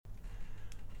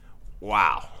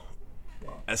Wow.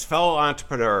 As fellow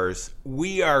entrepreneurs,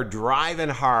 we are driving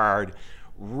hard,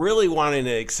 really wanting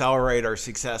to accelerate our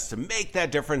success to make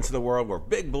that difference in the world. We're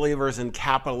big believers in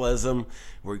capitalism.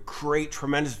 We create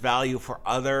tremendous value for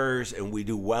others, and we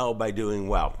do well by doing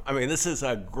well. I mean, this is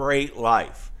a great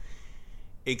life,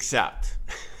 except,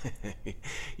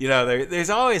 there's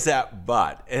always that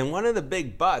but. And one of the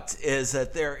big buts is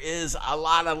that there is a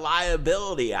lot of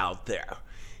liability out there.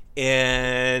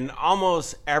 And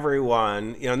almost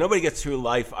everyone, nobody gets through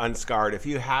life unscarred. If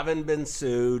you haven't been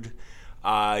sued,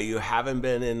 you haven't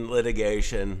been in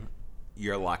litigation,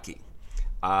 you're lucky.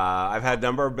 I've had a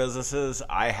number of businesses.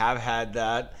 I have had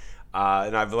that.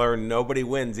 And I've learned nobody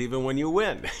wins, even when you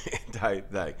win,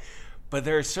 type thing. But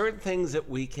there are certain things that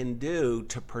we can do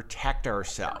to protect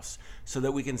ourselves so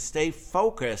that we can stay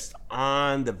focused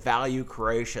on the value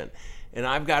creation. And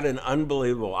I've got an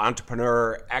unbelievable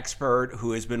entrepreneur expert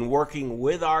who has been working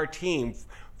with our team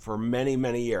for many,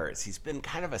 many years. He's been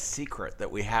kind of a secret that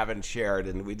we haven't shared.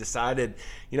 And we decided,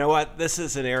 you know what, this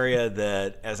is an area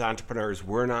that as entrepreneurs,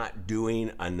 we're not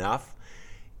doing enough.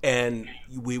 And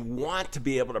we want to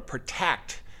be able to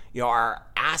protect our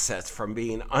assets from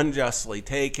being unjustly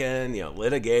taken,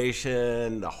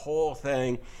 litigation, the whole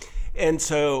thing. And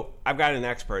so I've got an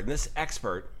expert, and this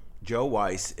expert, Joe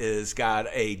Weiss, has got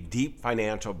a deep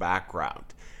financial background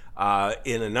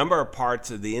in a number of parts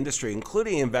of the industry,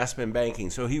 including investment banking.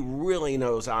 So he really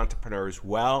knows entrepreneurs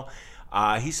well.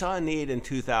 He saw a need in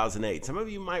 2008. Some of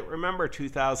you might remember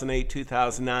 2008,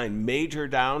 2009, major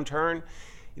downturn.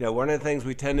 One of the things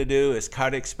we tend to do is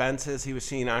cut expenses. He was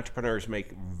seeing entrepreneurs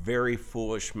make very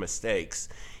foolish mistakes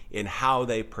in how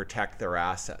they protect their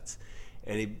assets.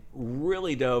 And he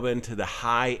really dove into the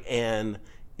high-end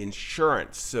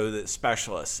insurance, so that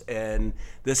specialists, and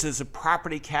this is a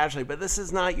property casualty, but this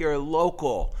is not your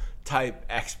local type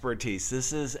expertise.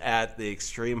 This is at the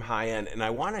extreme high end. And I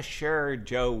want to share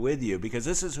Joe with you because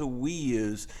this is who we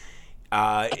use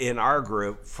in our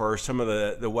group for some of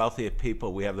the wealthiest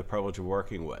people we have the privilege of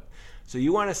working with. So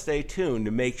you want to stay tuned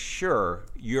to make sure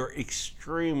you're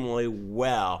extremely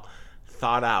well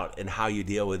thought out in how you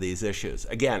deal with these issues.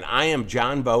 Again, I am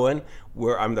John Bowen.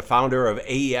 I'm the founder of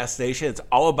AES Nation. It's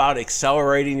all about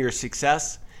accelerating your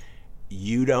success.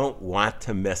 You don't want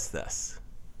to miss this.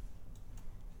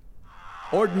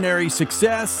 Ordinary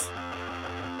success?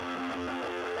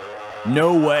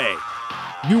 No way.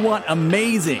 You want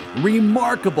amazing,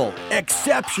 remarkable,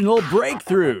 exceptional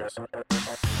breakthroughs.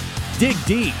 Dig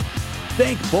deep,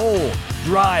 think bold,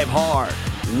 drive hard,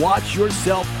 watch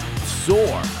yourself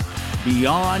soar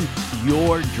beyond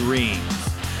your dreams.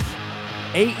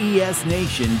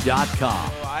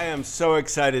 AESNation.com. I am so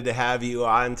excited to have you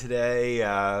on today.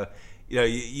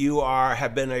 You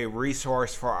have been a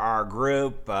resource for our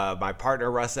group. My partner,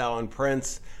 Russ Allen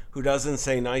Prince, who doesn't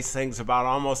say nice things about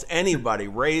almost anybody,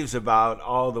 raves about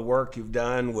all the work you've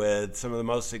done with some of the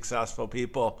most successful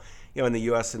people in the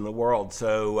U.S. and the world.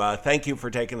 So thank you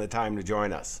for taking the time to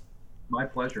join us. My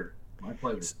pleasure. My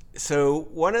pleasure. So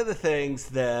one of the things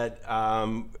that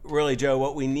really, Joe,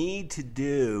 what we need to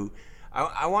do,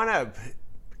 I want to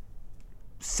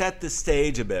set the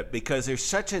stage a bit because there's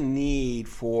such a need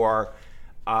for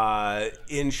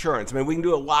insurance. I mean, we can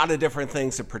do a lot of different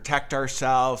things to protect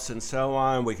ourselves and so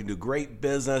on. We can do great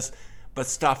business, but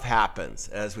stuff happens,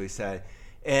 as we say.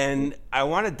 And I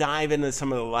want to dive into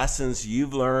some of the lessons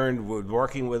you've learned with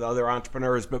working with other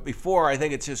entrepreneurs. But before, I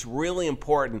think it's just really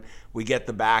important we get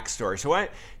the backstory. So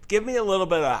give me a little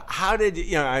bit of how did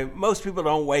most people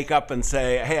don't wake up and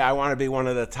say, hey, I want to be one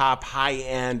of the top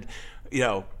high-end,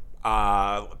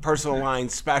 personal line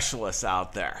specialists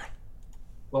out there.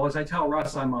 Well, as I tell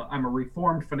Russ, I'm a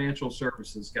reformed financial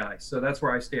services guy, so that's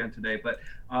where I stand today. But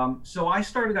so I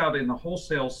started out in the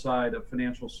wholesale side of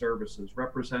financial services,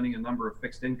 representing a number of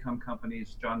fixed income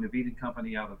companies. John Navita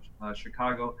Company out of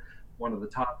Chicago, one of the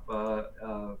top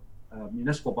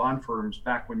municipal bond firms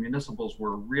back when municipals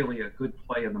were really a good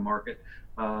play in the market.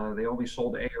 They only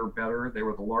sold A or better. They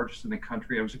were the largest in the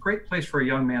country. It was a great place for a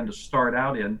young man to start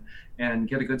out in and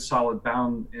get a good solid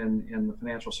bound in the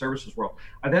financial services world.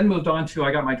 I then moved on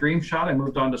I got my dream shot. I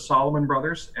moved on to Salomon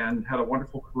Brothers and had a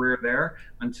wonderful career there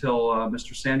until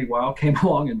Mr. Sandy Weil came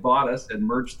along and bought us and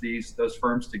merged those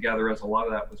firms together as a lot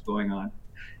of that was going on.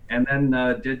 And then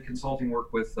did consulting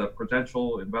work with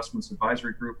Prudential Investments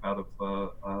Advisory Group out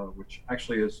of, which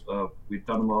actually is, we've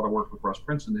done a lot of work with Russ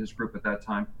Prince and his group at that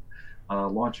time.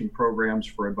 Launching programs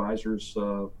for advisors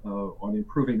on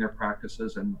improving their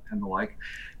practices and the like.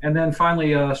 And then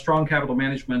finally, Strong Capital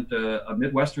Management, a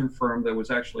Midwestern firm that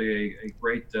was actually a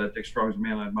great, Dick Strong's a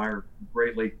man I admire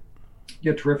greatly,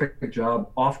 a terrific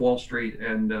job off Wall Street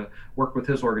and worked with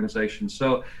his organization.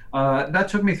 So that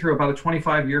took me through about a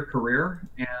 25-year career.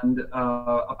 And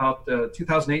about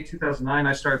 2008, 2009,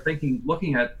 I started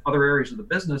looking at other areas of the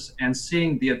business and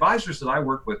seeing the advisors that I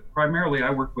work with. Primarily,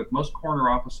 I worked with most corner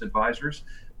office advisors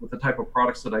with the type of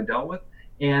products that I dealt with.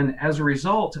 And as a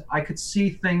result, I could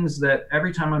see things that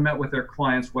every time I met with their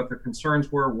clients, what their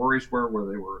concerns were, worries were,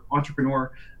 whether they were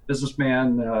entrepreneur,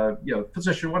 businessman,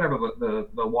 physician, whatever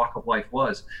the walk of life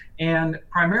was. And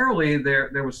primarily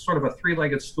there was sort of a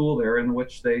three-legged stool there in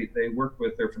which they worked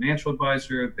with their financial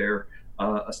advisor, their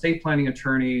estate planning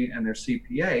attorney, and their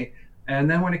CPA. And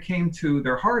then when it came to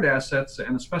their hard assets,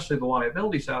 and especially the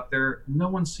liabilities out there, no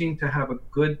one seemed to have a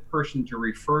good person to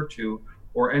refer to,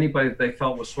 or anybody that they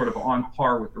felt was sort of on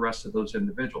par with the rest of those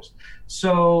individuals.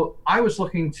 So I was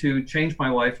looking to change my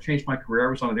life, change my career.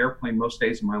 I was on an airplane most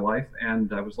days of my life,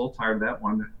 and I was a little tired of that,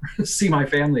 wanted to see my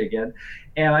family again.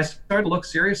 And I started to look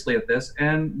seriously at this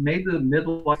and made the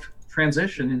midlife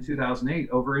transition in 2008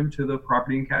 over into the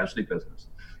property and casualty business.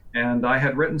 And I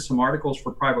had written some articles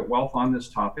for Private Wealth on this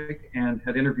topic and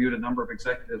had interviewed a number of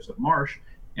executives at Marsh,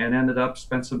 and ended up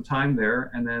spent some time there.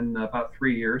 And then about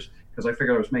 3 years, because I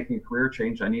figured I was making a career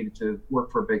change, I needed to work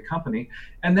for a big company.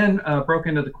 And then broke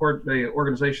into the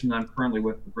organization that I'm currently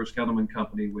with, the Bruce Gundelman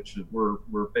Company, which we're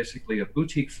basically a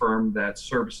boutique firm that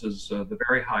services the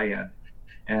very high end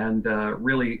and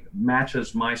really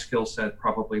matches my skill set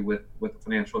probably with the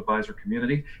financial advisor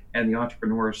community and the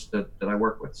entrepreneurs that I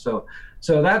work with. So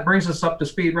that brings us up to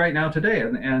speed right now today.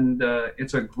 And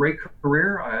it's a great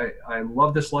career. I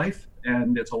love this life,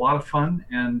 and it's a lot of fun,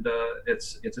 and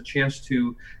it's a chance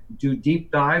to do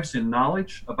deep dives in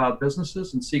knowledge about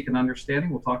businesses and seek an understanding.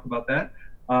 We'll talk about that.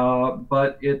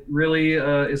 But it really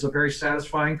is a very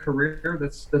satisfying career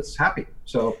that's happy.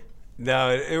 So.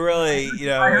 No, it really,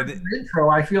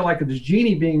 intro, I feel like it's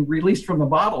genie being released from the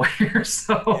bottle here.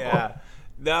 So. Yeah.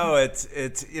 No,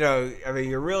 it's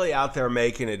you're really out there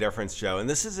making a difference, Joe. And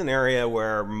this is an area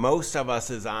where most of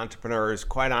us as entrepreneurs,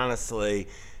 quite honestly,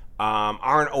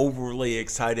 aren't overly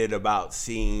excited about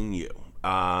seeing you.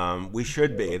 We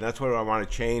should be, and that's what I want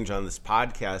to change on this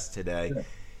podcast today.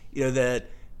 That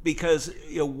because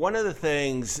one of the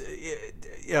things,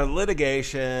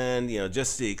 litigation,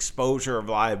 just the exposure of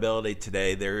liability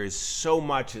today, there is so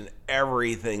much in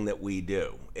everything that we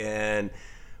do, and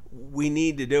we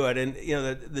need to do it. And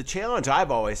the challenge I've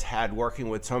always had working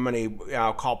with so many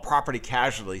I'll call property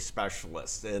casualty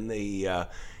specialists, and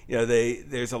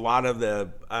there's a lot of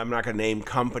I'm not going to name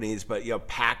companies, but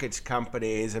package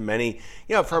companies, and many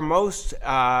for most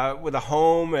with a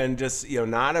home and just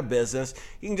not a business,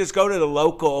 you can just go to the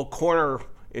local corner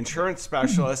insurance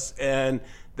specialist and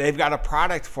they've got a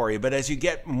product for you. But as you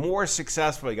get more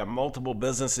successful, you got multiple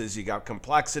businesses, you got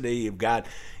complexity, you've got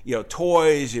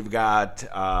toys, you've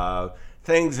got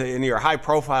things in your high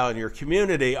profile in your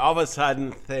community, all of a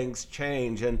sudden things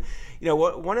change. And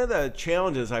one of the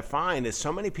challenges I find is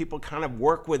so many people kind of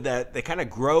work with that, they kind of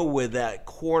grow with that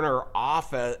corner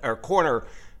office or corner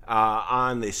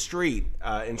on the street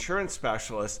insurance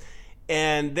specialist,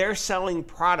 and they're selling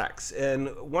products. And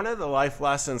one of the life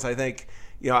lessons I think,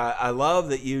 I love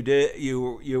that you did,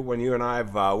 when you and I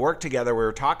have worked together, we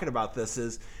were talking about this,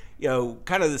 is,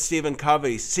 kind of the Stephen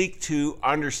Covey, seek to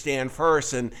understand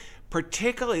first. And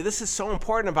particularly, this is so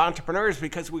important of entrepreneurs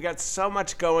because we got so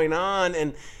much going on,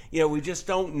 and we just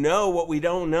don't know what we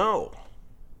don't know.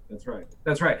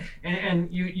 That's right.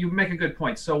 And you make a good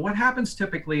point. So what happens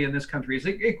typically in this country is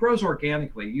it grows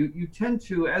organically. You tend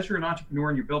to, as you're an entrepreneur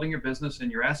and you're building your business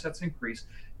and your assets increase,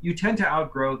 you tend to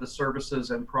outgrow the services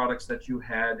and products that you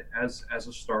had as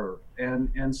a starter.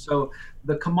 And so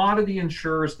the commodity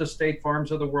insurers, the State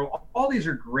Farms of the world, all these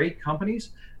are great companies,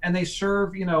 and they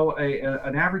serve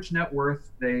an average net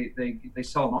worth. They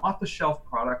sell an off-the-shelf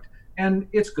product, and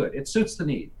it's good. It suits the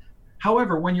need.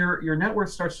 However, when your net worth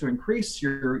starts to increase,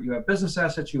 you have business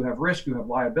assets, you have risk, you have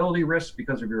liability risk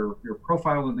because of your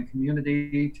profile in the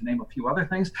community, to name a few other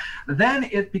things, then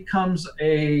it becomes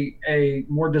a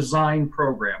more designed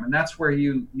program. And that's where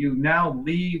you now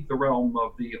leave the realm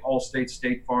of the Allstate,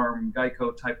 State Farm,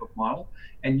 Geico type of model,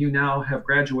 and you now have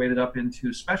graduated up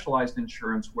into specialized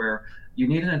insurance where you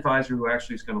need an advisor who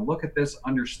actually is going to look at this,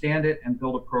 understand it, and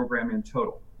build a program in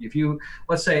total. If you,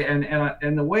 let's say,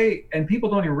 and the way, and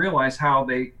people don't even realize how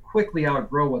they quickly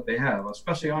outgrow what they have,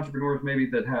 especially entrepreneurs maybe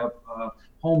that have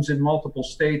homes in multiple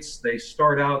states. They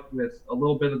start out with a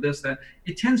little bit of this, that.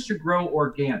 It tends to grow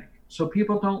organic. So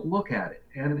people don't look at it.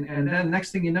 And then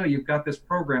next thing you know, you've got this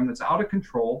program that's out of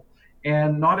control,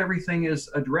 and not everything is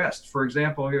addressed. For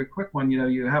example, a quick one,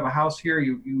 you have a house here,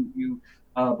 you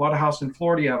bought a house in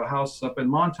Florida, you have a house up in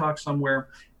Montauk somewhere,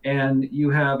 and you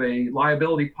have a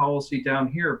liability policy down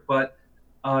here, but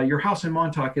your house in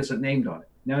Montauk isn't named on it.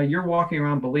 Now you're walking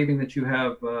around believing that you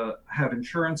have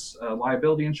insurance,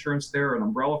 liability insurance there, an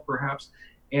umbrella perhaps,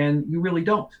 and you really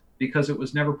don't, because it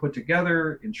was never put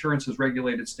together. Insurance is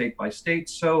regulated state by state.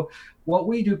 So what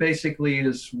we do basically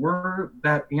is we're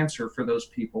that answer for those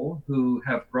people who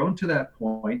have grown to that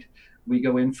point. We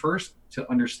go in first to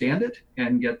understand it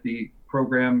and get the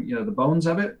program, the bones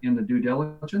of it in the due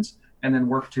diligence, and then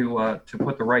work to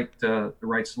put the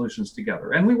right solutions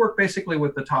together. And we work basically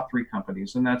with the top 3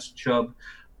 companies, and that's Chubb,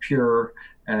 Pure,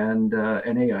 and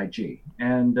AIG.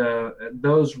 And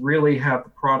those really have the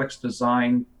products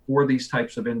designed for these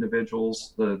types of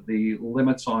individuals, the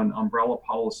limits on umbrella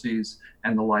policies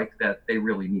and the like that they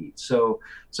really need. So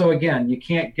again, you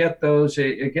can't get those,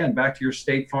 again, back to your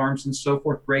State Farms and so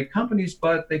forth, great companies,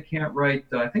 but they can't write,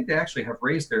 I think they actually have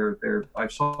raised their I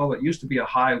saw that used to be a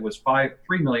high was 3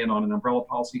 million on an umbrella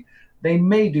policy. They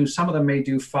may do, some of them may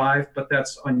do 5, but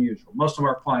that's unusual. Most of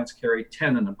our clients carry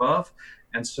 10 and above,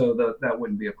 and so that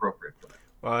wouldn't be appropriate for them.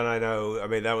 Well, and I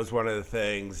mean, that was one of the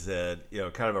things that,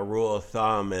 kind of a rule of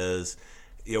thumb is,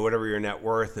 whatever your net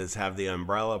worth is, have the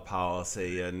umbrella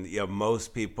policy. And,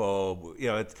 most people, we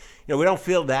don't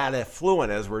feel that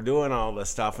affluent as we're doing all this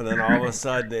stuff. And then all of a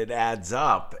sudden it adds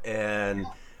up. And,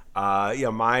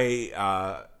 I've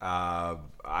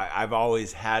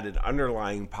always had an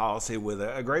underlying policy with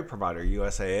a great provider,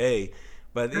 USAA.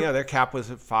 But, their cap was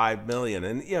at $5 million.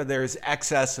 And, there's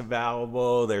excess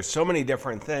available. There's so many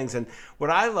different things. And what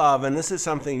I love, and this is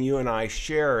something you and I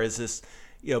share, is this,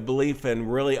 belief in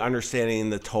really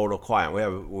understanding the total client. We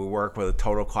work with a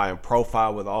total client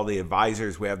profile with all the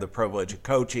advisors. We have the privilege of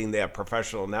coaching. They have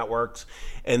professional networks.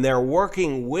 And they're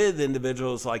working with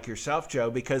individuals like yourself, Joe,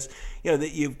 because,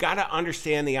 that you've got to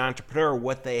understand the entrepreneur,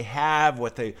 what they have,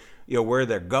 what they where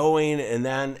they're going, and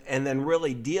then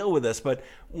really deal with this. But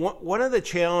one of the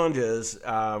challenges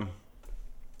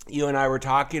you and I were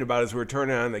talking about as we were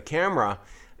turning on the camera,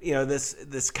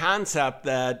 this concept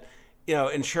that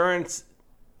insurance,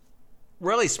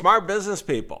 really smart business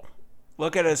people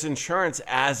look at insurance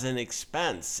as an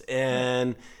expense,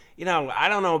 and I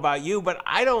don't know about you, but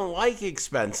I don't like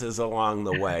expenses along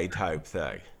the way type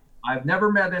thing. I've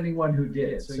never met anyone who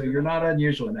did, so you're not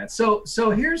unusual in that. So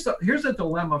here's a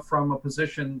dilemma from a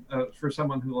position for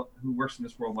someone who works in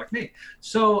this world like me.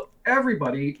 So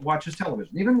everybody watches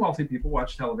television, even wealthy people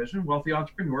watch television, wealthy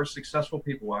entrepreneurs, successful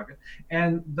people watch it.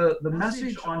 And the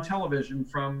message on television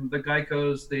from the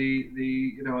Geicos,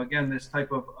 again, this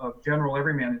type of general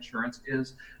everyman insurance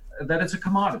is that it's a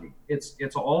commodity. It's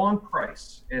all on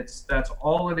price. That's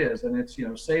all it is. And it's,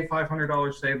 save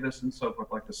 $500, save this, and so forth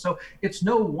like this. So it's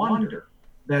no wonder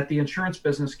that the insurance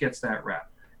business gets that rap,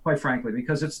 quite frankly,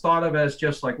 because it's thought of as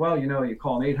just like, well, you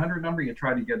call an 800 number, you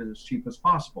try to get it as cheap as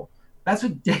possible. That's a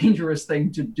dangerous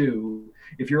thing to do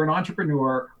if you're an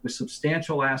entrepreneur with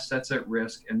substantial assets at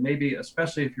risk, and maybe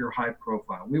especially if you're high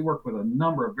profile. We work with a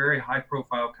number of very high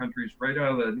profile countries right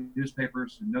out of the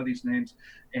newspapers who know these names.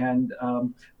 And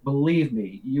believe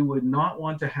me, you would not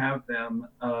want to have them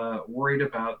worried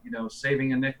about,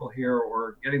 saving a nickel here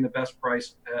or getting the best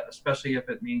price, especially if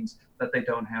it means that they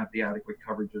don't have the adequate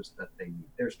coverages that they need.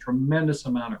 There's tremendous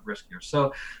amount of risk here.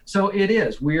 So it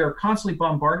is. We are constantly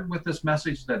bombarded with this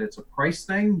message that it's a price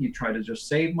thing. You try to just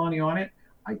save money on it.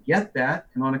 I get that.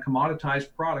 And on a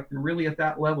commoditized product, and really at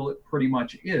that level, it pretty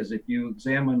much is. If you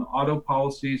examine auto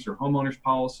policies or homeowners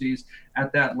policies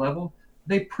at that level,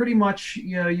 they pretty much,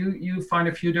 you find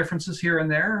a few differences here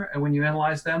and there when you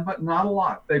analyze them, but not a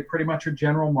lot. They pretty much are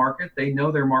general market. They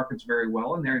know their markets very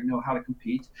well, and they know how to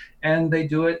compete. And they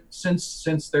do it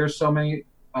since there's so many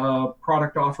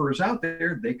product offers out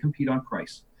there, they compete on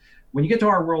price. When you get to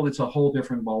our world, it's a whole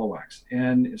different ball of wax.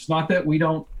 And it's not that we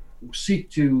don't seek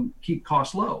to keep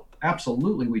costs low.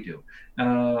 Absolutely we do.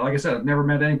 Like I said, I've never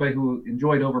met anybody who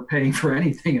enjoyed overpaying for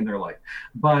anything in their life.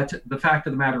 But the fact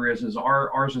of the matter is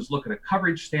ours is look at a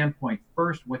coverage standpoint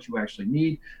first, what you actually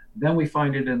need. Then we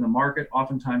find it in the market.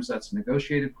 Oftentimes that's a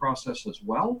negotiated process as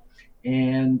well.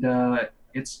 And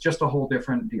it's just a whole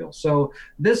different deal. So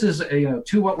this is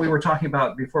to what we were talking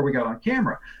about before we got on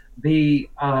camera. The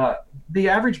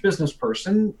average business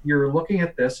person, you're looking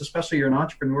at this, especially you're an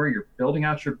entrepreneur, you're building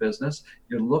out your business,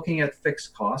 you're looking at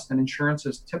fixed cost, and insurance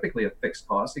is typically a fixed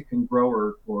cost. It can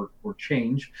grow or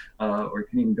change, or it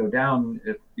can even go down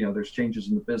if there's changes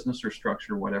in the business or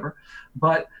structure or whatever.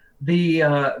 But the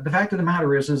fact of the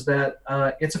matter is that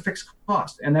it's a fixed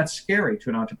cost, and that's scary to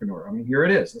an entrepreneur. I mean, here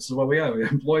it is. This is what we have. We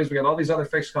have employees. We got all these other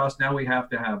fixed costs. Now we have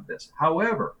to have this.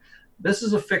 However, This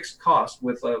is a fixed cost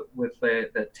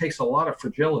that takes a lot of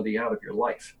fragility out of your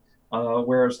life,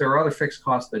 whereas there are other fixed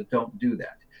costs that don't do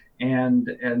that.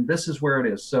 And this is where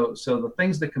it is. So the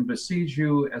things that can besiege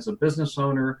you as a business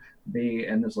owner,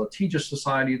 and this litigious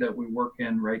society that we work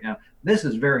in right now, this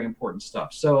is very important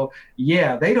stuff. So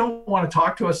yeah, they don't want to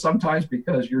talk to us sometimes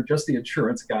because you're just the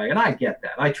insurance guy, and I get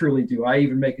that. I truly do. I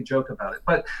even make a joke about it.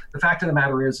 But the fact of the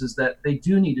matter is that they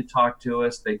do need to talk to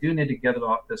us. They do need to get it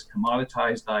off this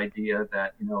commoditized idea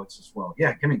that, it's just, well,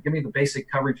 yeah, give me the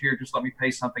basic coverage here. Just let me pay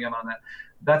something on that.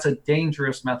 That's a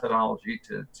dangerous methodology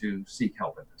to seek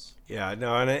help in this. Yeah,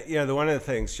 no, and one of the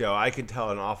things, Joe, I can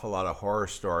tell an awful lot of horror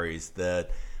stories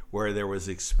where there was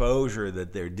exposure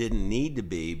that there didn't need to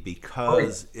be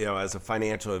because, as a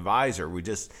financial advisor, we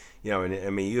just, and I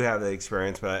mean, you have the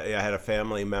experience, but I had a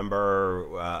family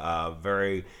member,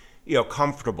 very,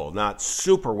 comfortable, not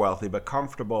super wealthy, but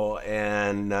comfortable,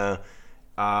 and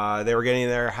they were getting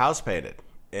their house painted,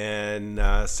 and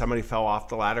somebody fell off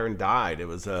the ladder and died. It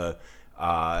was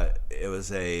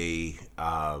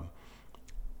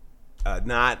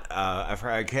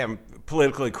I can't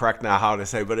politically correct now how to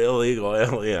say, but illegal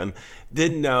alien.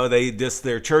 Didn't know.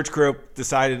 Their church group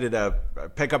decided to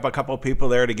pick up a couple of people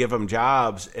there to give them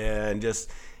jobs, and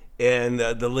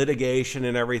the litigation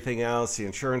and everything else, the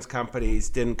insurance companies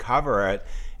didn't cover it.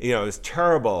 It was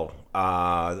terrible.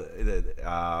 My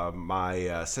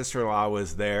sister-in-law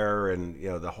was there, and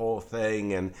the whole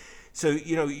thing, and so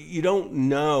you don't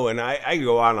know. And I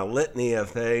go on a litany of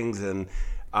things, and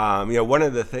one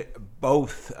of the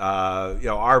both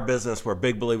our business, we're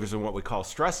big believers in what we call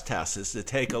stress tests, is to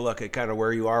take a look at kind of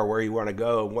where you are, where you want to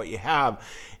go, and what you have,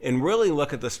 and really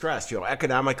look at the stress,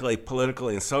 economically,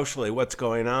 politically, and socially, what's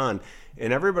going on.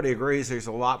 And everybody agrees there's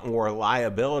a lot more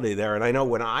liability there. And I know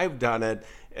when I've done it,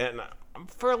 and I'm a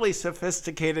fairly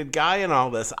sophisticated guy in all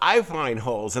this, I find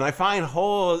holes, and I find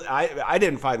holes. I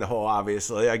didn't find the hole,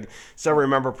 obviously. I still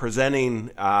remember presenting,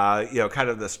 kind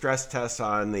of the stress tests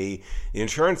on the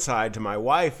insurance side to my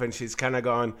wife, and she's kind of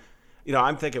going,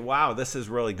 I'm thinking, wow, this is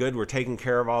really good. We're taking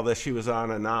care of all this. She was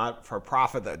on a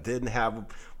not-for-profit that didn't have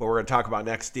what we're going to talk about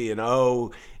next,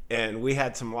 D&O, and we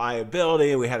had some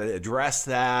liability, and we had to address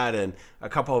that, and a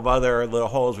couple of other little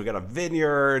holes. We got a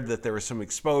vineyard that there was some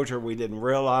exposure we didn't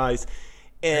realize.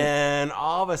 And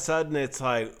all of a sudden it's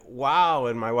like, wow.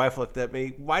 And my wife looked at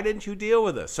me, why didn't you deal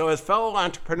with this? So as fellow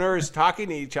entrepreneurs talking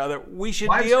to each other, we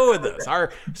should deal with this.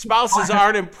 Our spouses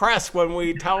aren't impressed when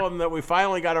we tell them that we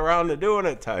finally got around to doing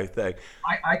it, type thing.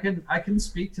 I can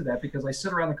speak to that because I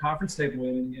sit around the conference table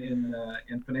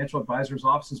in financial advisors'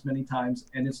 offices many times,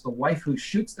 and it's the wife who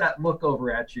shoots that look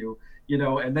over at you,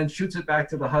 and then shoots it back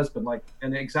to the husband,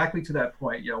 and exactly to that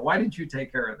point, why didn't you take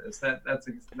care of this?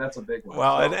 That's a big one.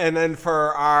 Well, and then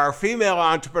for our female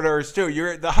entrepreneurs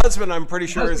too, the husband, I'm pretty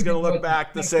sure, is going to look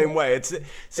back the same way. It's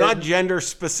not gender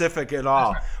specific at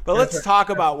all. Right. But let's talk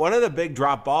about one of the big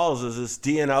drop balls is this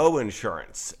D&O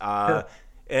insurance, and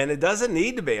it doesn't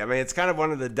need to be. I mean, it's kind of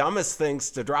one of the dumbest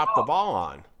things to drop the ball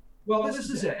on. Well, this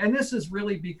is it. And this is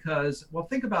really because,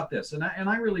 think about this. And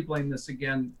I really blame this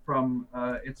again from,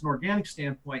 it's an organic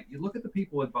standpoint. You look at the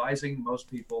people advising most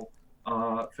people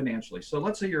financially. So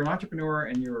let's say you're an entrepreneur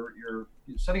and you're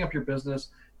setting up your business,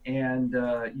 and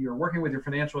you're working with your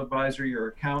financial advisor, your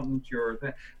accountant,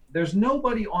 there's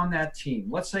nobody on that team.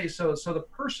 Let's say, so the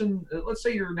person, let's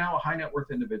say you're now a high net worth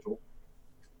individual.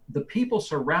 The people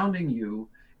surrounding you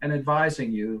and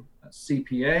advising you,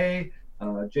 CPA,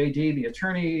 JD, the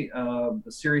attorney,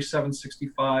 the Series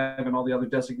 765, and all the other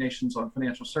designations on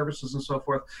financial services and so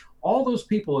forth, all those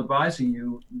people advising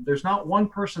you, there's not one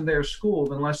person there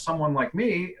schooled unless someone like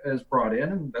me is brought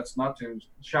in, and that's not to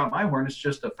shout my horn, it's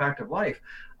just a fact of life.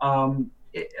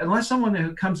 Unless someone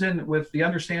who comes in with the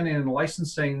understanding and the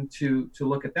licensing to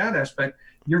look at that aspect,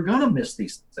 you're going to miss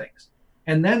these things.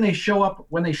 And then they show up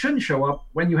when they shouldn't show up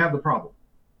when you have the problem.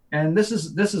 And this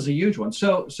is a huge one.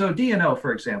 So D&O,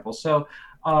 for example. So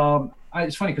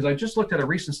it's funny because I just looked at a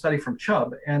recent study from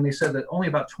Chubb, and they said that only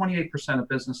about 28% of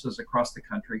businesses across the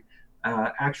country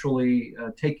actually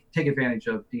take advantage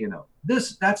of D&O.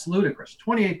 That's ludicrous.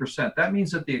 28%. That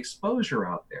means that the exposure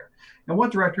out there. And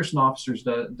what Directors and Officers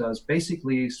does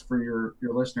basically, for your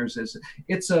listeners, is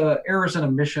it's a errors and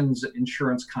omissions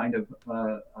insurance kind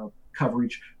of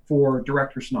coverage for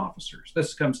directors and officers.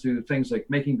 This comes to things like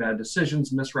making bad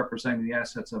decisions, misrepresenting the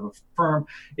assets of a firm.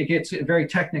 It gets very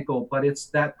technical, but it's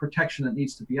that protection that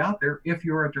needs to be out there if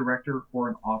you're a director or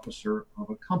an officer of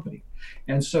a company.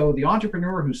 And so the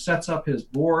entrepreneur who sets up his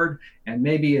board, and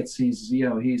maybe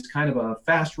he's kind of a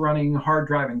fast-running,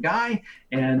 hard-driving guy,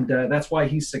 and that's why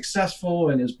he's successful.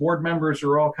 And his board members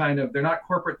are all they're not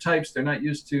corporate types. They're not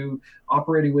used to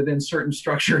operating within certain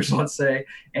structures, let's say,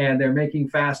 and they're making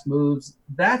fast moves.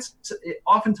 That's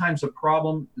oftentimes a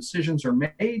problem. Decisions are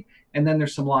made, and then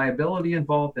there's some liability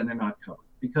involved, and they're not covered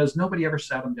because nobody ever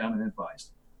sat them down and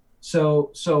advised.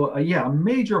 So a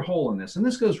major hole in this, and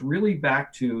this goes really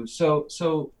back to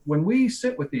so when we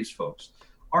sit with these folks,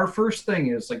 our first thing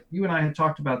is, like you and I had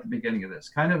talked about at the beginning of this,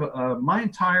 kind of our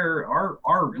entire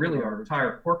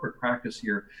corporate practice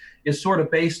here is sort of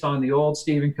based on the old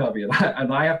Stephen Covey,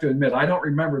 and I have to admit I don't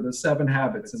remember the 7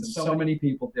 habits, and so many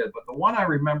people did, but the one I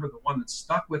remember, the one that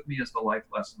stuck with me as the life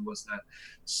lesson, was that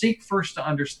seek first to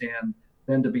understand,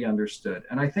 then to be understood.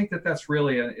 And I think that that's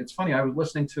really, it's funny, I was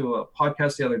listening to a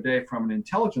podcast the other day from an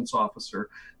intelligence officer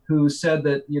who said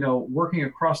that, working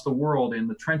across the world in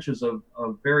the trenches of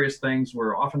various things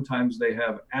where oftentimes they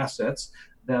have assets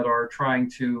that are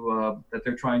that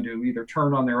they're trying to either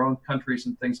turn on their own countries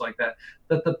and things like that,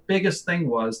 that the biggest thing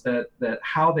was that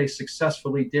how they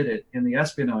successfully did it in the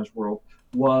espionage world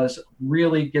was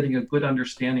really getting a good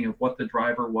understanding of what the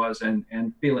driver was and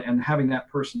having that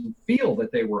person feel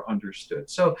that they were understood.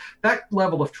 So that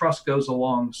level of trust goes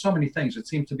along so many things. It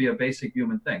seems to be a basic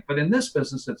human thing. But in this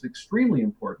business, it's extremely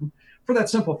important for that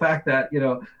simple fact that,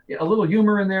 a little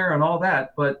humor in there and all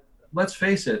that. But let's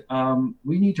face it,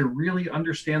 we need to really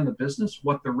understand the business,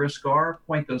 what the risks are,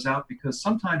 point those out, because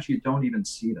sometimes you don't even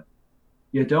see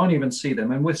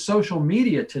them. And with social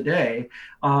media today,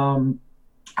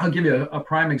 I'll give you a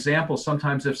prime example.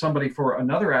 Sometimes if somebody, for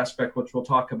another aspect, which we'll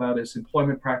talk about, is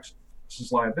employment practices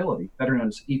liability, better known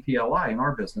as EPLI in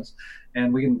our business,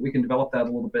 and we can develop that a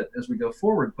little bit as we go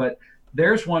forward. But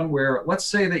there's one where, let's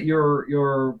say that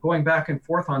you're going back and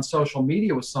forth on social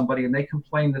media with somebody and they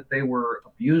complain that they were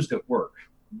abused at work,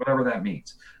 whatever that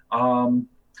means. And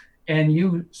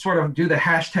you sort of do the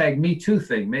hashtag Me Too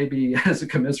thing, maybe as a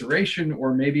commiseration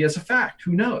or maybe as a fact,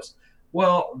 who knows?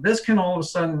 Well, this can all of a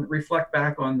sudden reflect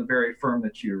back on the very firm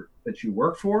that you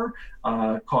work for,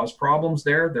 cause problems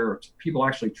there. There are people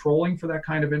actually trolling for that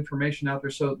kind of information out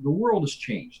there. So the world has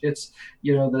changed. It's,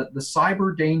 the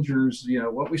cyber dangers,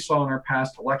 what we saw in our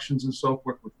past elections and so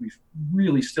forth, which we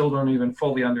really still don't even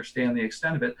fully understand the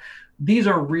extent of it. These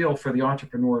are real for the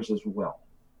entrepreneurs as well.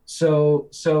 So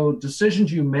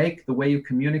decisions you make, the way you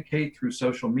communicate through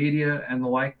social media and the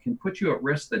like, can put you at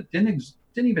risk that didn't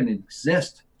even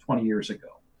exist 20 years ago.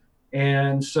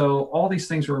 And so all these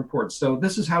things are important. So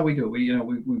this is how we do it.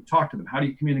 We talk to them. How do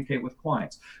you communicate with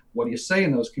clients? What do you say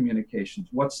in those communications?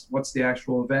 What's the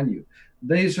actual venue?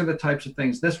 These are the types of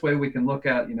things. This way we can look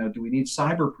at, do we need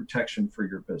cyber protection for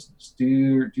your business? Do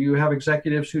you have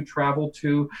executives who travel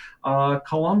to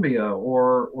Colombia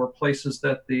or places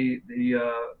that the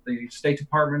State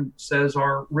Department says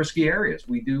are risky areas?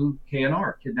 We do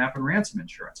KNR, kidnap and ransom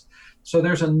insurance. So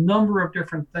there's a number of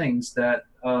different things that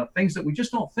we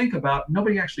just don't think about.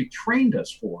 Nobody actually trained us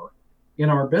for in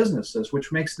our businesses,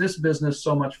 which makes this business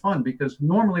so much fun, because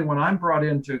normally when I'm brought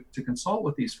in to consult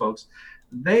with these folks,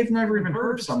 they've never even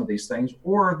heard of some of these things,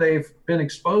 or they've been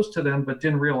exposed to them but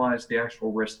didn't realize the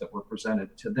actual risks that were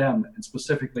presented to them and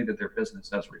specifically to their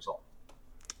business as a result.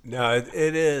 No,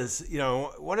 it is.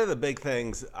 One of the big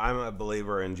things I'm a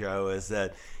believer in, Joe, is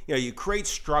that, you create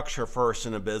structure first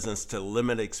in a business to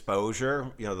limit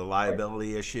exposure, the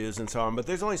liability issues and so on, but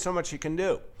there's only so much you can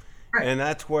do. Right. And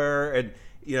that's where,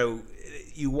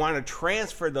 you want to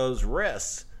transfer those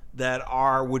risks that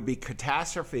would be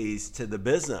catastrophes to the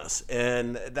business.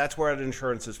 And that's what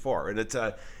insurance is for. And it's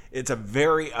a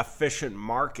very efficient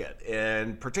market.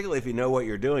 And particularly if you know what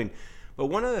you're doing. But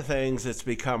one of the things that's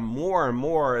become more and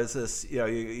more is this,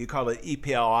 you call it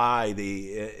EPLI,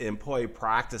 the Employee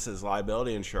Practices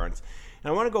Liability Insurance.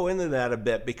 And I want to go into that a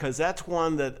bit because that's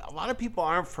one that a lot of people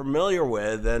aren't familiar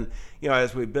with. And,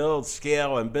 as we build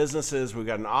scale in businesses, we've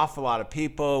got an awful lot of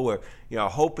people. We're,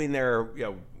 hoping they're,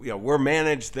 we're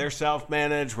managed, they're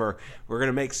self-managed. We're going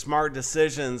to make smart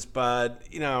decisions, but,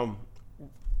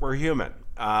 we're human.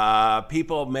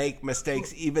 People make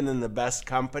mistakes even in the best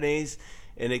companies.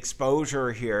 And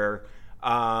exposure here,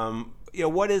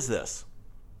 what is this?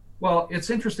 Well, it's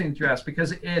interesting that you ask,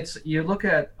 because you look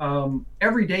at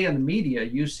every day in the media,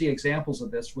 you see examples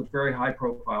of this with very high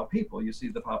profile people. You see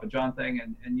the Papa John thing,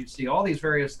 and you see all these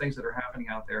various things that are happening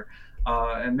out there.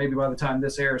 And maybe by the time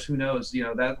this airs, who knows,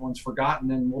 that one's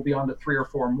forgotten and we'll be on to 3 or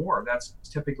 4 more. That's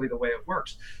typically the way it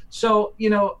works. So,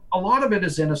 a lot of it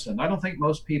is innocent. I don't think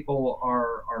most people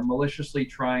are maliciously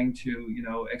trying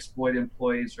to, exploit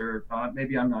employees, or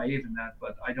maybe I'm naive in that,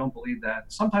 but I don't believe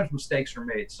that. Sometimes mistakes are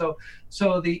made. So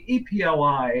the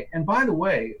EPLI, and by the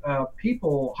way,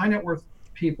 high net worth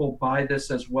people buy this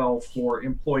as well for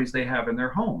employees they have in their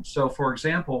homes. So, for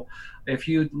example, if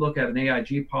you look at an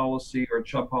AIG policy or a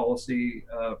Chubb policy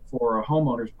for a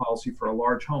homeowner's policy for a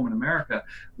large home in America,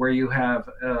 where you have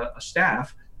a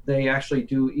staff, they actually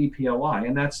do EPLI,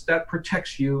 and that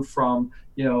protects you from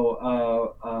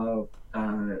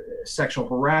sexual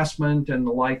harassment and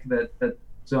the like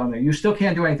that's on there. You still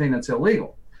can't do anything that's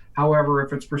illegal. However,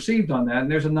 if it's perceived on that,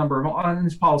 and there's a number of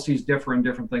these policies differ in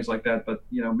different things like that, but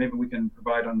maybe we can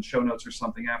provide on the show notes or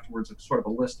something afterwards, sort of a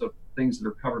list of things that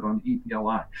are covered on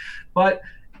EPLI. But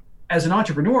as an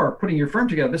entrepreneur putting your firm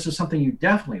together, this is something you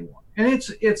definitely want. And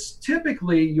it's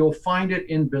typically, you'll find it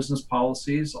in business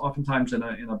policies, oftentimes in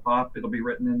a BOP, it'll be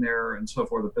written in there and so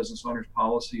forth, a business owner's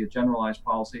policy, a generalized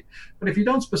policy. But if you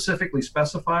don't specifically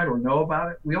specify it or know about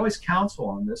it, we always counsel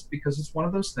on this, because it's one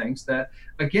of those things that,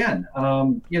 again,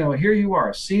 here you are,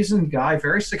 a seasoned guy,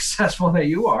 very successful that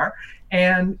you are,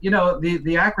 and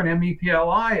the acronym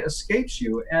EPLI escapes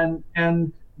you,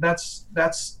 and that's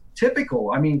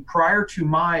typical. I mean, prior to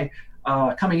my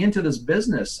coming into this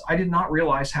business, I did not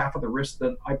realize half of the risk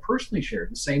that I personally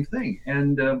shared. The same thing,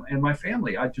 and my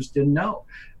family, I just didn't know,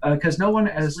 because no one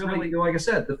has really, like I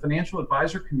said, the financial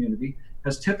advisor community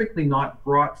has typically not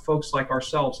brought folks like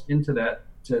ourselves into that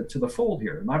to the fold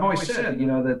here. And I've always said,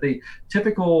 that the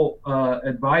typical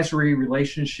advisory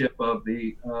relationship of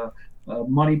the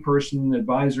money person,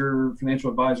 advisor, financial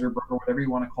advisor, broker, whatever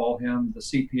you want to call him, the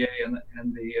CPA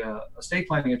and the estate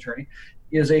planning attorney,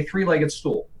 is a 3-legged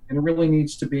stool. And it really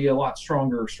needs to be a lot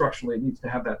stronger structurally. It needs to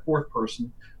have that fourth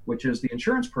person, which is the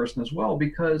insurance person as well,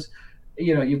 because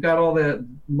you've got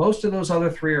most of those other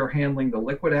 3 are handling the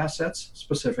liquid assets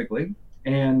specifically,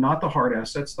 and not the hard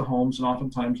assets, the homes, and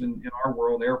oftentimes in our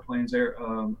world, airplanes,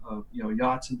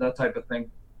 yachts, and that type of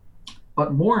thing.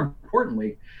 But more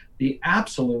importantly, the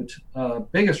absolute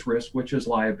biggest risk, which is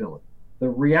liability. The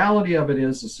reality of it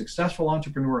is, a successful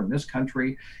entrepreneur in this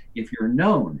country, if you're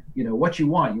known, what you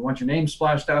want your name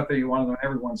splashed out there, you want it on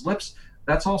everyone's lips,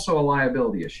 that's also a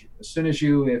liability issue. As soon as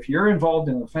if you're involved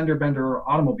in a fender bender or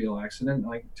automobile accident,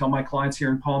 I tell my clients here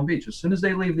in Palm Beach, as soon as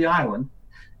they leave the island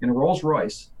in a Rolls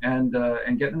Royce and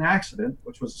get in an accident,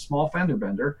 which was a small fender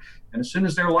bender, and as soon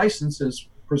as their license is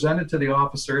presented to the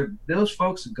officer, those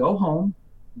folks go home,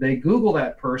 they Google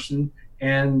that person,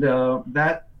 and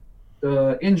that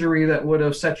injury that would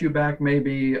have set you back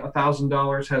maybe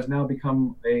 $1,000 has now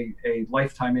become a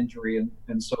lifetime injury,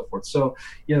 and so forth. So,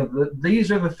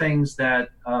 these are the things that,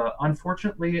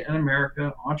 unfortunately, in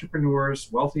America, entrepreneurs,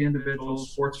 wealthy individuals,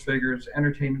 sports figures,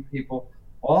 entertainment people,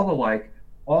 all the like,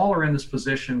 all are in this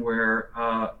position where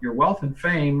your wealth and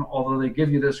fame, although they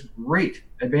give you this great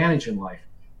advantage in life,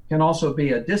 can also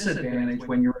be a disadvantage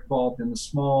when you're involved in the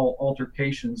small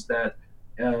altercations that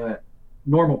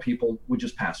normal people would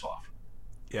just pass off.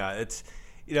 Yeah,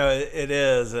 it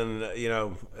is, and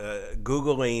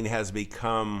Googling has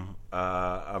become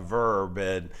a verb,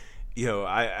 and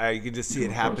I can just see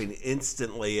it happening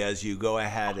instantly as you go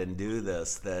ahead and do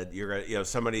this. That you're gonna,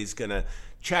 somebody's gonna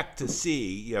check to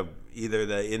see, either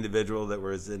the individual that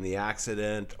was in the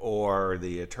accident or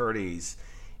the attorneys,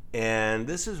 and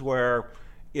this is where.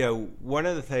 One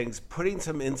of the things, putting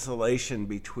some insulation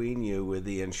between you with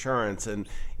the insurance, and,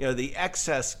 the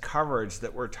excess coverage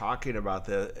that we're talking about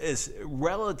is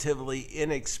relatively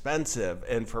inexpensive.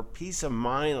 And for peace of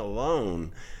mind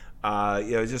alone,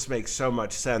 it just makes so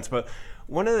much sense. But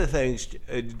one of the things,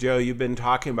 Joe, you've been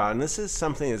talking about, and this is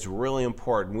something that's really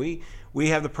important. We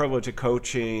have the privilege of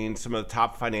coaching some of the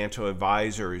top financial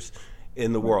advisors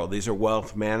in the world. These are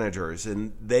wealth managers,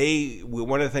 and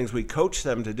one of the things we coach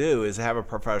them to do is have a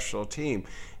professional team.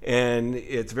 And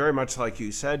it's very much like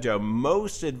you said, Joe,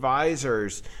 most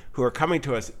advisors who are coming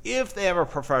to us, if they have a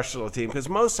professional team, because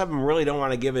most of them really don't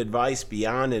want to give advice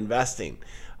beyond investing,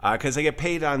 because they get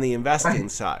paid on the investing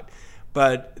side.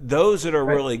 But those that are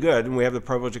really good, and we have the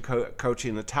privilege of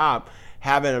coaching the top,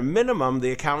 have at a minimum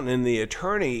the accountant and the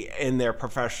attorney in their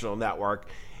professional network.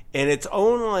 And it's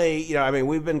only,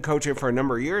 we've been coaching for a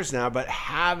number of years now, but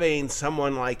having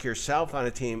someone like yourself on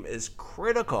a team is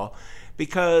critical,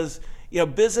 because,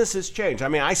 businesses change.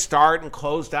 I start and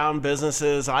close down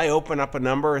businesses. I open up a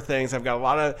number of things. I've got a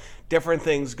lot of different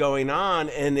things going on.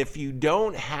 And if you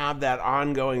don't have that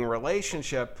ongoing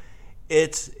relationship,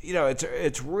 you're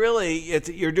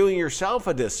doing yourself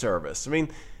a disservice.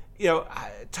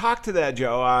 talk to that,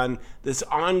 Joe, on this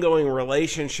ongoing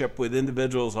relationship with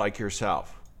individuals like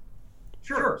yourself.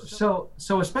 Sure. So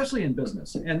especially in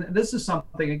business, and this is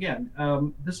something, again,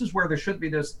 this is where there should be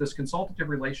this consultative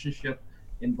relationship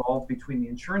involved between the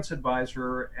insurance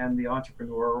advisor and the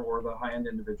entrepreneur or the high-end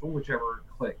individual, whichever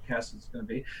cast it's going to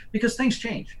be, because things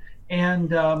change.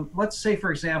 And let's say, for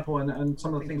example, and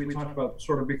some of the things we talked about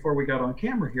sort of before we got on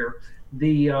camera here,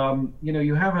 you're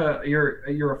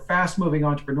a fast-moving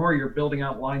entrepreneur. You're building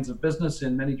out lines of business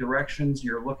in many directions.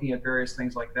 You're looking at various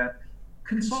things like that.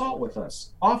 Consult with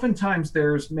us. Oftentimes,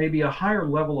 there's maybe a higher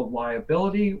level of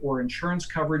liability, or insurance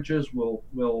coverages will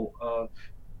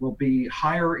be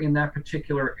higher in that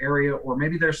particular area, or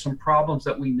maybe there's some problems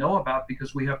that we know about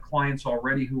because we have clients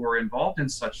already who are involved in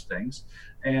such things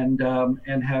and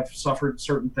have suffered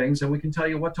certain things, and we can tell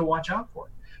you what to watch out for.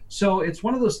 So it's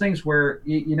one of those things where,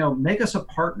 make us a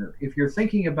partner. If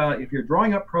you're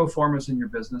drawing up pro formas in your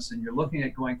business and you're looking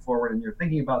at going forward and you're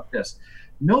thinking about this,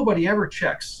 nobody ever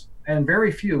checks, and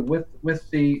very few,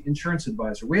 with the insurance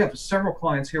advisor. We have several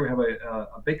clients here. We have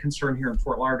a big concern here in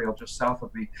Fort Lauderdale, just south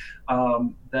of me,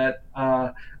 that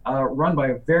run by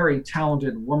a very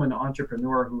talented woman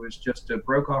entrepreneur who is just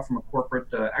broke off from a corporate,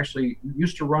 actually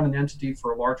used to run an entity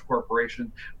for a large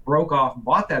corporation, broke off,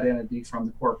 bought that entity from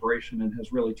the corporation, and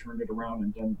has really turned it around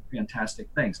and done fantastic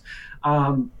things.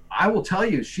 I will tell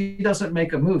you, she doesn't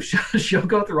make a move. She'll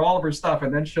go through all of her stuff,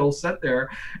 and then she'll sit there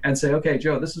and say, okay,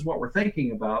 Joe, this is what we're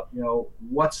thinking about.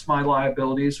 What's my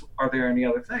liabilities? Are there any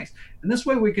other things? And this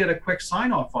way we get a quick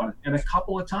sign off on it. And a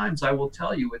couple of times I will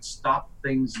tell you it stopped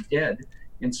things dead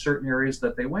in certain areas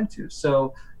that they went to.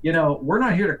 So, we're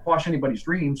not here to quash anybody's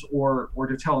dreams or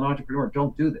to tell an entrepreneur,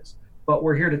 don't do this. But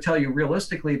we're here to tell you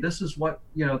realistically, this is what,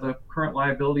 the current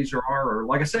liabilities are. Or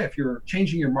like I say, if you're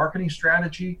changing your marketing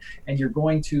strategy and you're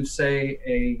going to, say,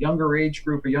 a younger age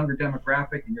group, a younger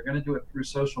demographic, and you're going to do it through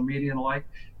social media and the like,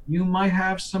 you might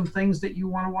have some things that you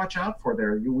want to watch out for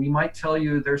there. We might tell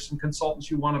you there's some consultants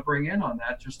you want to bring in on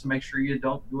that just to make sure you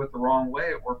don't do it the wrong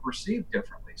way or perceive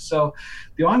differently. So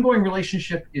the ongoing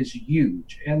relationship is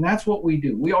huge, and that's what we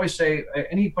do. We always say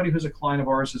anybody who's a client of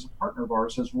ours is a partner of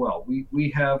ours as well.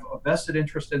 We have a vested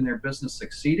interest in their business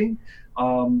succeeding,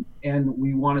 and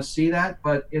we want to see that,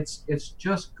 but it's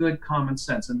just good common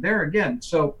sense. And there again,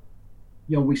 so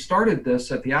we started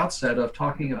this at the outset of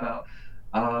talking about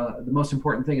the most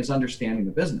important thing is understanding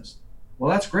the business. Well,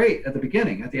 that's great at the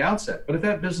beginning, at the outset, but if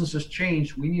that business has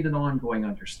changed, we need an ongoing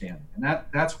understanding. And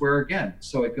that's where, again,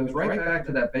 so it goes right back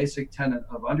to that basic tenet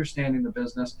of understanding the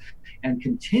business and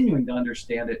continuing to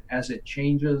understand it as it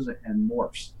changes and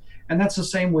morphs. And that's the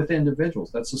same with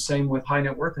individuals. That's the same with high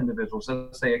net worth individuals.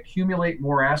 As they accumulate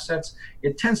more assets,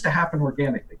 it tends to happen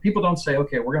organically. People don't say,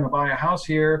 okay, we're going to buy a house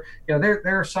here. There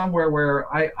are somewhere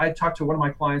where I talked to one of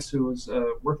my clients who was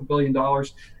worth $1 billion,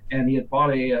 and he had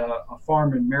bought a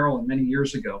farm in Maryland many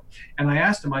years ago. And I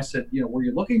asked him, I said, were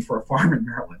you looking for a farm in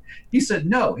Maryland? He said,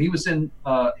 no. He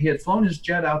had flown his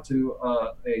jet out to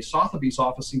a Sotheby's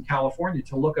office in California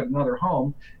to look at another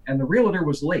home, and the realtor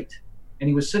was late. And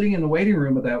he was sitting in the waiting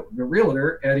room of the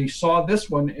realtor, and he saw this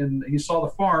one, and he saw the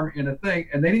farm in a thing,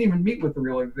 and they didn't even meet with the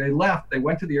realtor. They left, they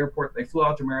went to the airport, they flew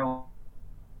out to Maryland.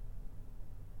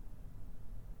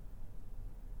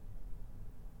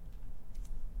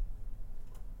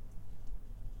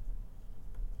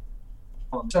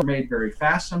 So made very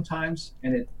fast sometimes,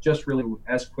 and it just really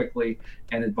as quickly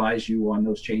and advise you on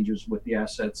those changes with the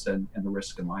assets and the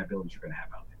risks and liabilities you're going to have out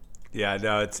there. Yeah,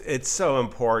 no, it's so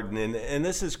important, and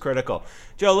this is critical.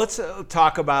 Joe, let's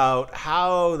talk about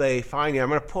how they find you. I'm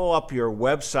going to pull up your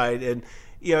website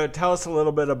and tell us a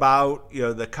little bit about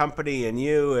the company and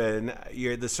you and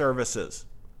the services.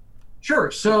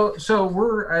 Sure. So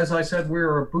we're, as I said,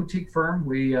 we're a boutique firm.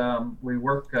 We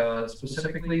work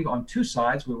specifically on two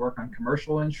sides. We work on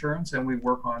commercial insurance, and we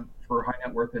work for high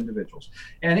net worth individuals.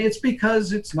 And it's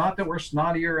because it's not that we're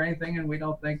snotty or anything, and we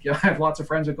don't think. I have lots of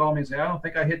friends who call me and say, "I don't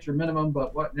think I hit your minimum,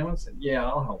 but what?" No one said, "Yeah,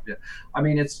 I'll help you." I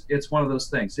mean, it's one of those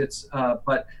things.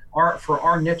 But for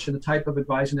our niche and the type of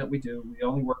advising that we do, we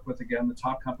only work with, again, the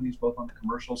top companies, both on the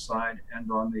commercial side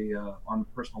and on the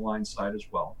personal line side as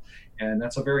well. And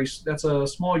that's a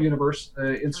small universe.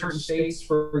 In certain states,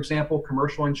 for example,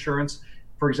 commercial insurance,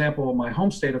 for example, my home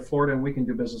state of Florida, and we can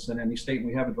do business in any state, and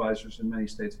we have advisors in many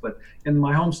states, but in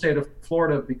my home state of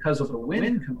Florida, because of the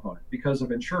wind component, because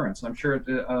of insurance, I'm sure,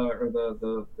 or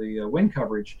the wind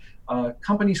coverage,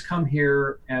 companies come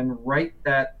here and write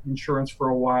that insurance for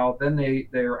a while, then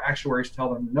their actuaries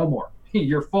tell them, no more,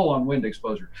 you're full on wind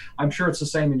exposure. I'm sure it's the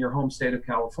same in your home state of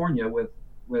California with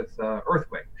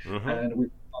earthquake. Mm-hmm. And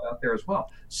we've out there as well.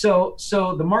 So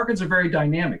the markets are very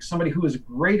dynamic. Somebody who was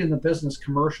great in the business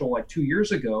commercial like 2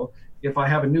 years ago, if I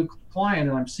have a new client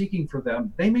and I'm seeking for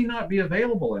them, they may not be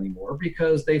available anymore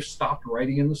because they've stopped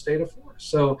writing in the state of Florida.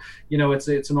 So,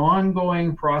 it's an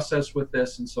ongoing process with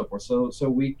this and so forth. So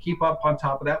we keep up on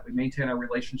top of that. We maintain our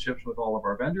relationships with all of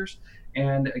our vendors.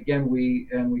 And again, we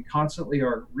constantly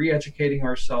are re-educating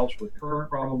ourselves with current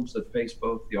problems that face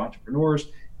both the entrepreneurs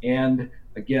and,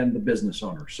 again, the business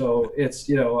owner. So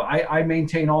it's, I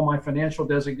maintain all my financial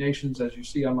designations, as you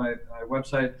see on my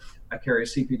website. I carry a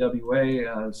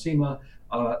CPWA, SEMA.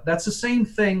 That's the same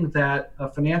thing that a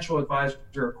financial advisor,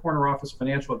 a corner office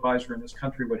financial advisor in this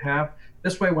country would have.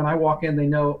 This way, when I walk in, they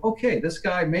know, okay, this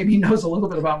guy maybe knows a little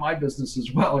bit about my business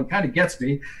as well and kind of gets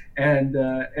me,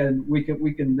 and we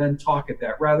can then talk at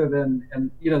that rather than,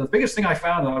 and the biggest thing I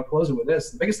found, and I'll close it with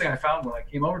this, the biggest thing I found when I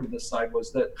came over to this side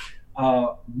was that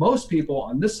most people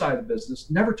on this side of the business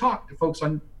never talk to folks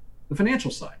on the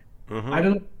financial side. Mm-hmm. I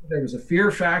don't know if there was a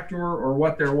fear factor or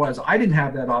what there was. I didn't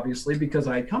have that, obviously, because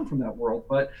I had come from that world,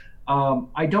 but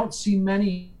I don't see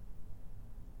many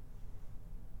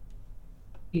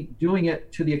doing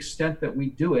it to the extent that we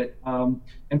do it,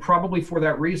 and probably for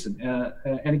that reason.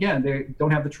 And again, they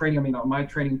don't have the training. I mean, my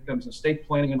training comes in estate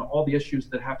planning and all the issues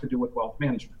that have to do with wealth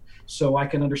management. So I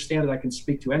can understand it. I can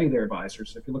speak to any of their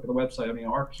advisors. If you look at the website, I mean,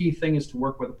 our key thing is to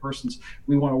work with the persons.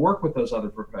 We want to work with those other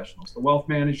professionals, the wealth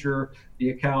manager, the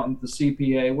accountant, the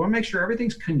CPA. We want to make sure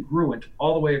everything's congruent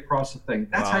all the way across the thing.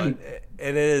 That's how you...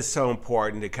 And it is so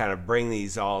important to kind of bring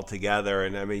these all together.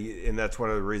 And I mean, and that's one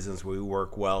of the reasons we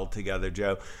work well together,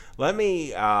 Joe. Let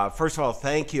me, first of all,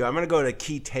 thank you. I'm going to go to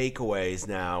key takeaways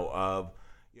now of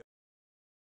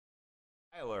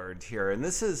I learned here. And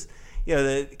this is,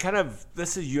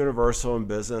 this is universal in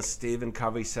business. Stephen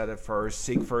Covey said it first: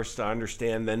 seek first to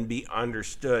understand, then be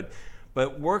understood.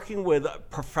 But working with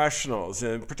professionals,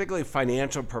 and particularly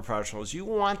financial professionals, you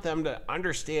want them to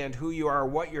understand who you are,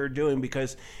 what you're doing,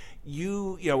 because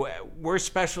we're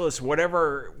specialists,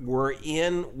 whatever we're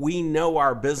in, we know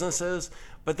our businesses,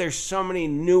 but there's so many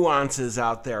nuances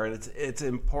out there, and it's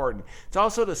important. It's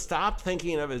also to stop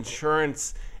thinking of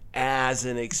insurance as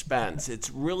an expense. It's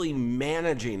really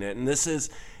managing it. And this is,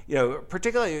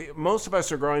 particularly most of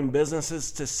us are growing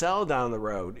businesses to sell down the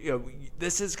road.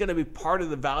 This is going to be part of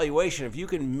the valuation. If you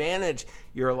can manage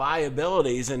your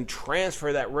liabilities and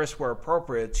transfer that risk where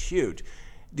appropriate, it's huge.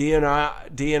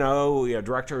 D&O,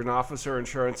 director and officer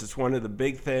insurance, it's one of the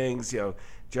big things.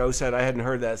 Joe said, I hadn't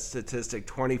heard that statistic,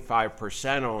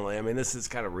 25% only. I mean, this is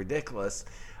kind of ridiculous.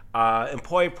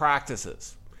 Employee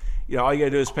practices. All you got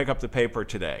to do is pick up the paper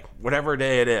today, whatever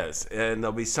day it is, and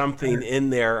there'll be something in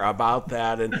there about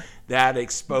that and that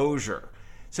exposure.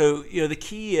 So, the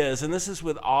key is, and this is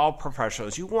with all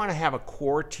professionals, you want to have a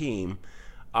core team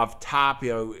of top,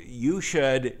 you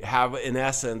should have, in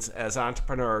essence, as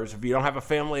entrepreneurs, if you don't have a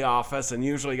family office, and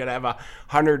usually you got to have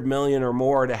 $100 million or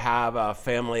more to have a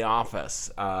family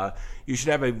office, you should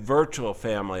have a virtual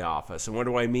family office. And what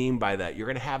do I mean by that? You're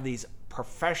going to have these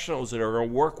professionals that are going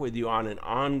to work with you on an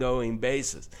ongoing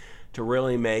basis to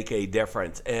really make a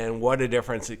difference. And what a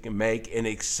difference it can make in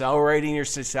accelerating your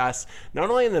success, not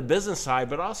only in the business side,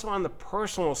 but also on the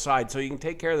personal side, so you can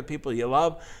take care of the people you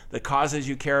love, the causes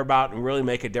you care about, and really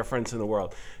make a difference in the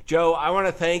world. Joe, I want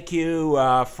to thank you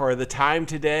for the time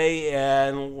today,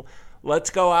 and let's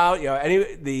go out.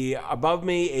 The above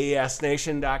me,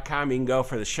 AESNation.com, you can go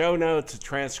for the show notes, the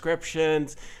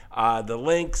transcriptions, the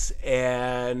links,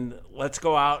 and let's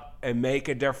go out and make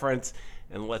a difference,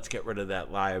 and let's get rid of that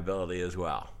liability as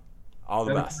well. All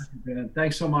the best.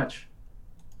 Thanks so much.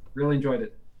 Really enjoyed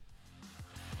it.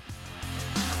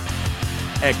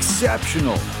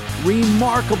 Exceptional,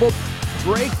 remarkable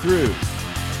breakthroughs.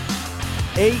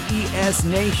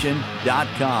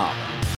 AESNation.com.